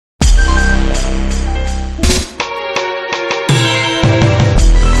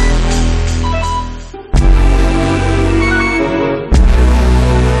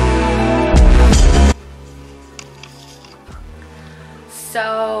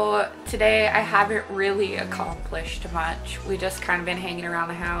So today I haven't really accomplished much. We just kind of been hanging around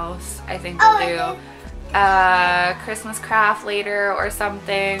the house. I think we'll do Christmas craft later or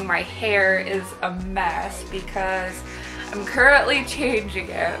something. My hair is a mess because I'm currently changing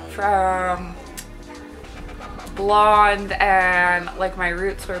it from blonde and like my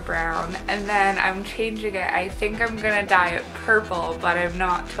roots were brown, and then I'm changing it. I think I'm gonna dye it purple, but I'm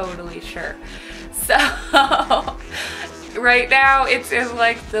not totally sure. So right now it's in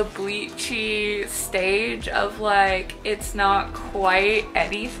like the bleachy stage of like it's not quite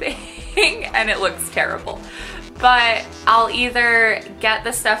anything and it looks terrible. But I'll either get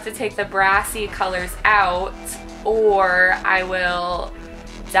the stuff to take the brassy colors out, or I will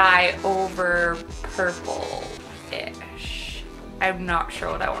dye over purple-ish. I'm not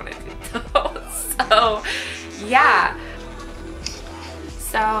sure what I want to do though. So yeah.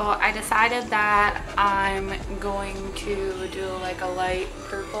 So I decided that I'm going to do like a light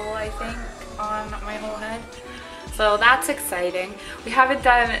purple, I think, on my whole head. So that's exciting. We haven't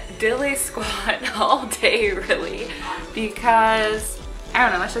done dilly squat all day really because, I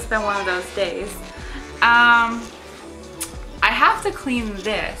don't know, it's just been one of those days. I have to clean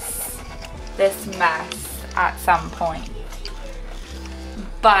this mess at some point,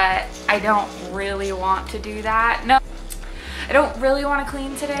 but I don't really want to do that. No, I don't really want to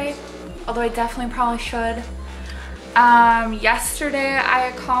clean today, although I definitely probably should. Yesterday I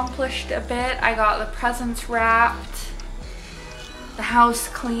accomplished a bit. I got the presents wrapped, the house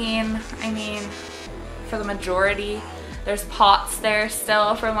clean, I mean, for the majority. There's pots there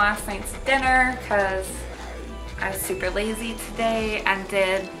still from last night's dinner because I was super lazy today and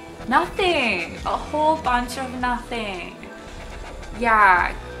did nothing. A whole bunch of nothing.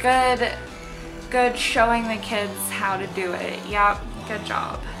 Yeah, good showing the kids how to do it. Yep, good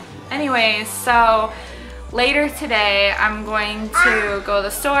job. Anyways, so later today I'm going to go to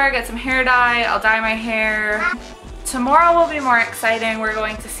the store, get some hair dye. I'll dye my hair. Tomorrow will be more exciting. We're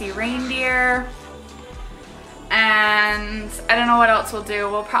going to see reindeer. And I don't know what else we'll do.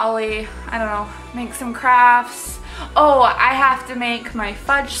 We'll probably, I don't know, make some crafts. Oh, I have to make my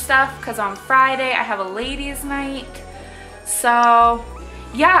fudge stuff because on Friday I have a ladies' night. So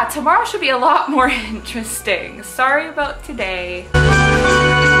yeah, tomorrow should be a lot more interesting. Sorry about today.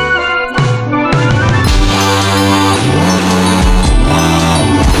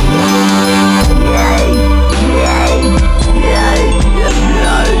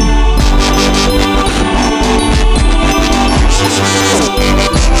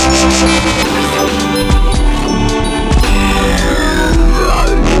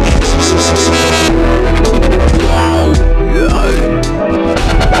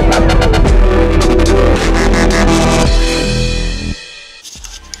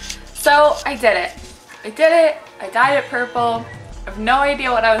 So I did it. I dyed it purple. I have no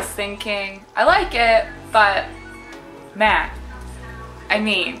idea what I was thinking. I like it, but man, I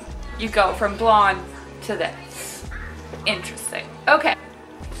mean, you go from blonde to this. Interesting. Okay.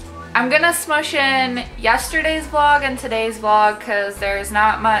 I'm gonna smush in yesterday's vlog and today's vlog because there's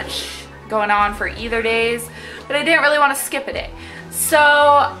not much going on for either days, but I didn't really want to skip a day. So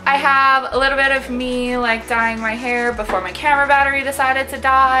I have a little bit of me like dyeing my hair before my camera battery decided to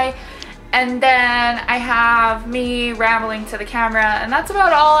die. And then I have me rambling to the camera, and that's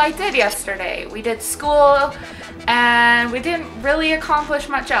about all I did yesterday. We did school and we didn't really accomplish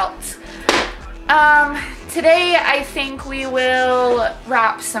much else. Today I think we will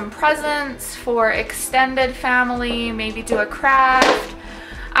wrap some presents for extended family, maybe do a craft.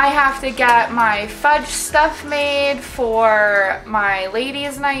 I have to get my fudge stuff made for my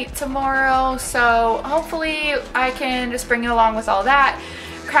ladies' night tomorrow, so hopefully I can just bring you along with all that,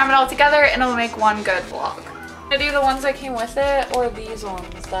 cram it all together, and it'll make one good vlog. I'm gonna do the ones that came with it, or these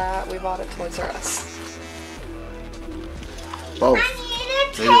ones that we bought at Toys R Us. Both. I need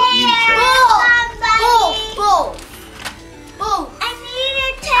a chair. Both. I need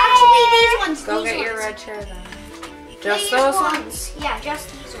a chair. Actually, these ones. Go get your red chair then. Just those ones? Yeah, just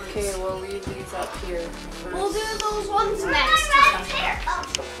these ones. Okay, we'll leave these up here first. We'll do those ones next time.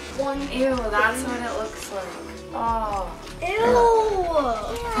 One. Ew, that's what it looks like. Oh. Ew.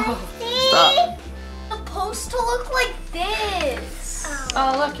 Stop. It's supposed to look like this.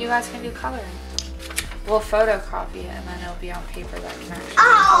 Oh, look, you guys can do coloring. We'll photocopy it and then it'll be on paper that can actually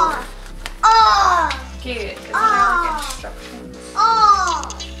Oh. Oh. cute. Isn't there like instructions? Oh.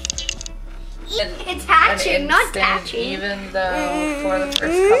 It's hatching, not catching. Even though for the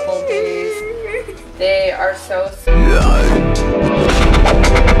first couple days they are so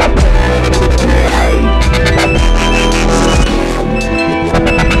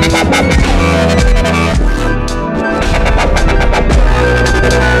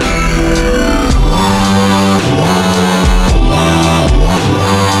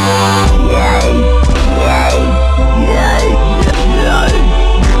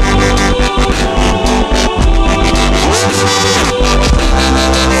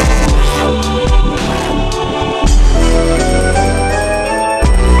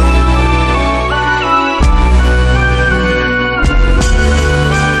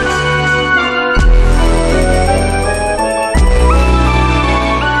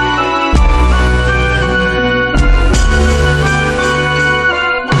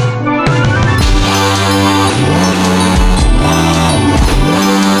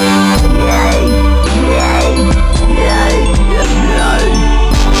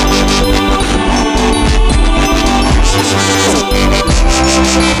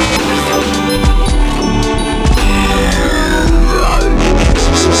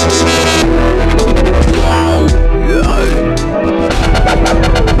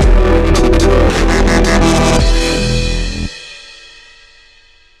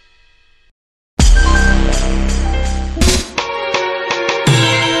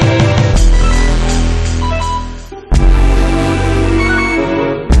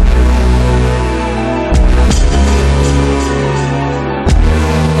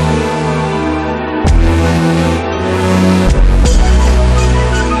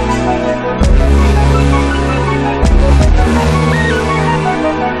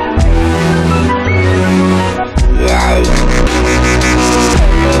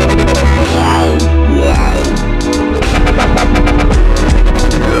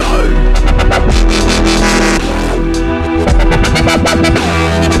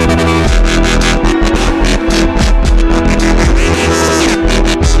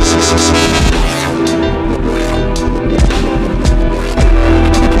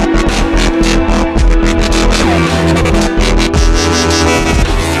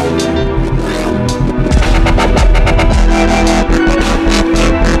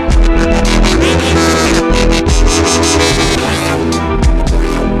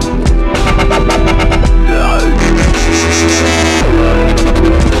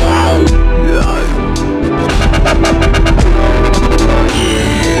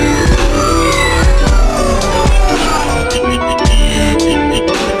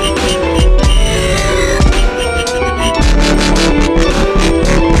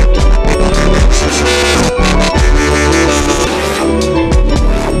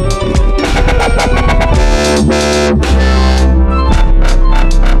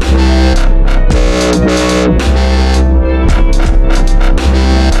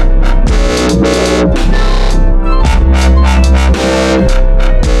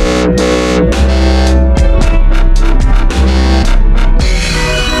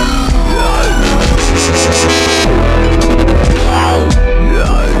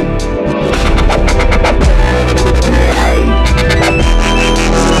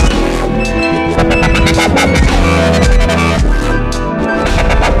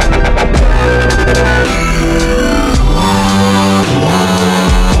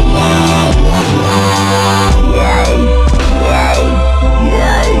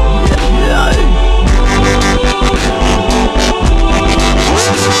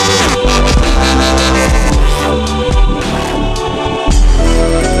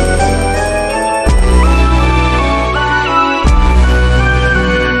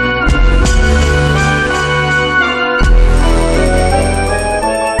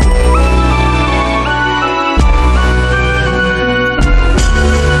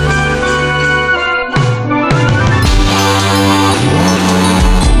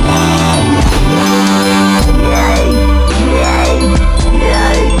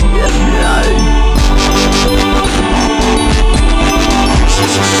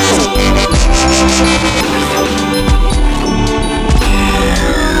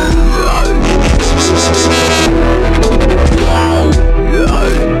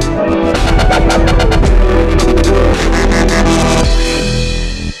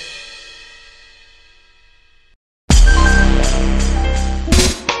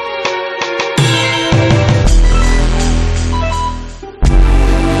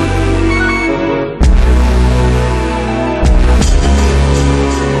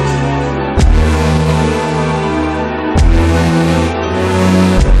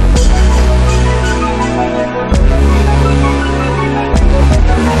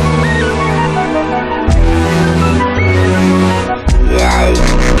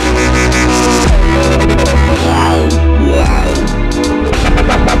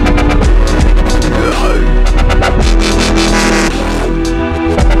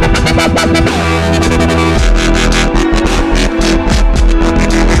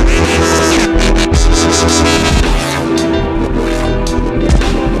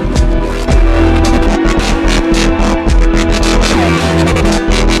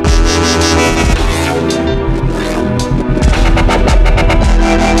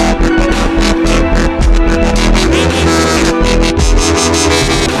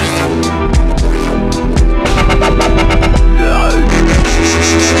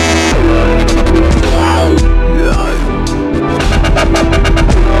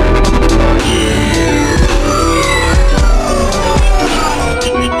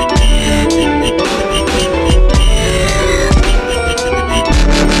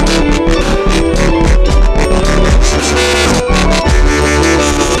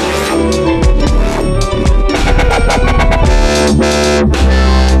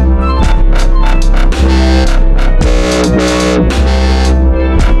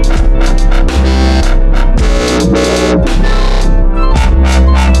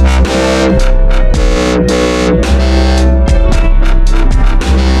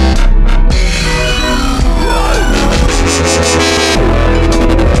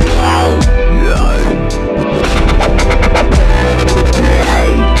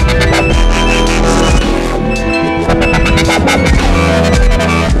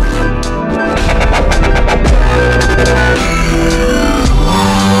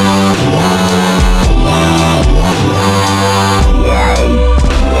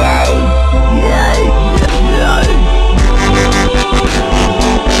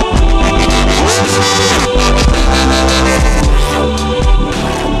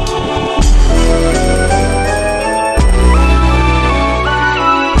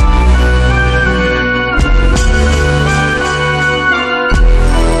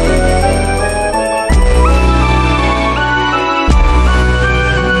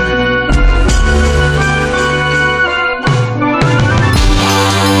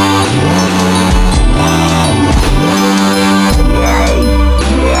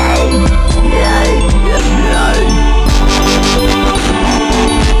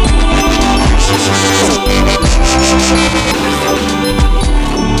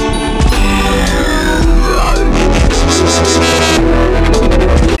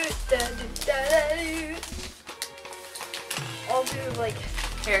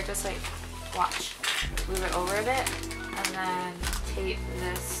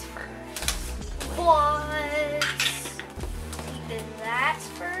this first. But even that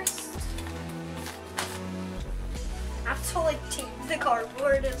first. I have to like tape the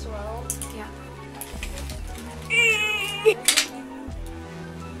cardboard as well. Yeah. Okay,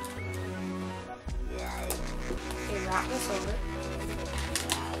 Wrap this over.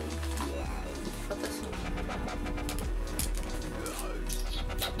 Put this in.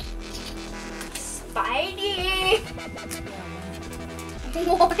 Spidey!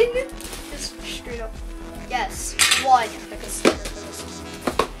 One? Just straight up. Yes, one. Pick a sticker for this one.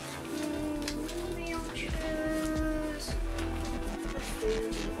 We'll choose the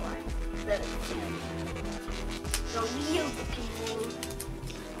food one. The real looking one.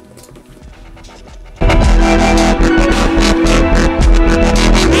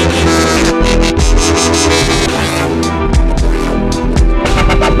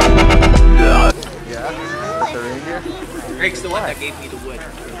 The reindeer? Greg's the one that gave me the wood. The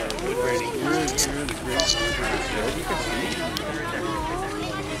wood ready. You're the great. You can see.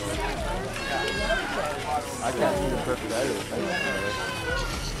 I can't see the perfect either.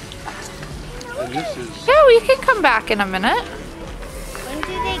 And this is. Yeah, we can come back in a minute. When do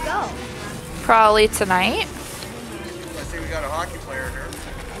they go? Probably tonight. I think we got a hockey player here.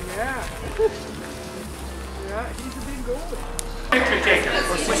 Yeah, he's a big goalie. Picture taker.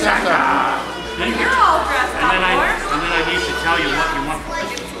 Then You're all dressed up and then I need to tell you what you want for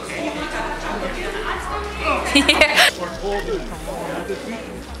Christmas.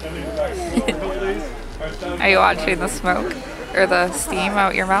 Are you watching the smoke or the steam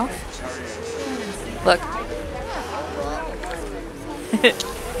out your mouth? Look.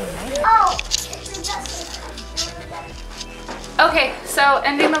 Oh! Okay, so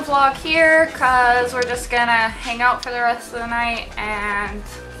ending the vlog here because we're just gonna hang out for the rest of the night and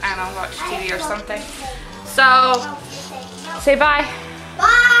I don't know, watch TV or something. So, say bye.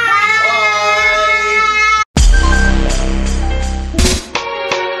 Bye!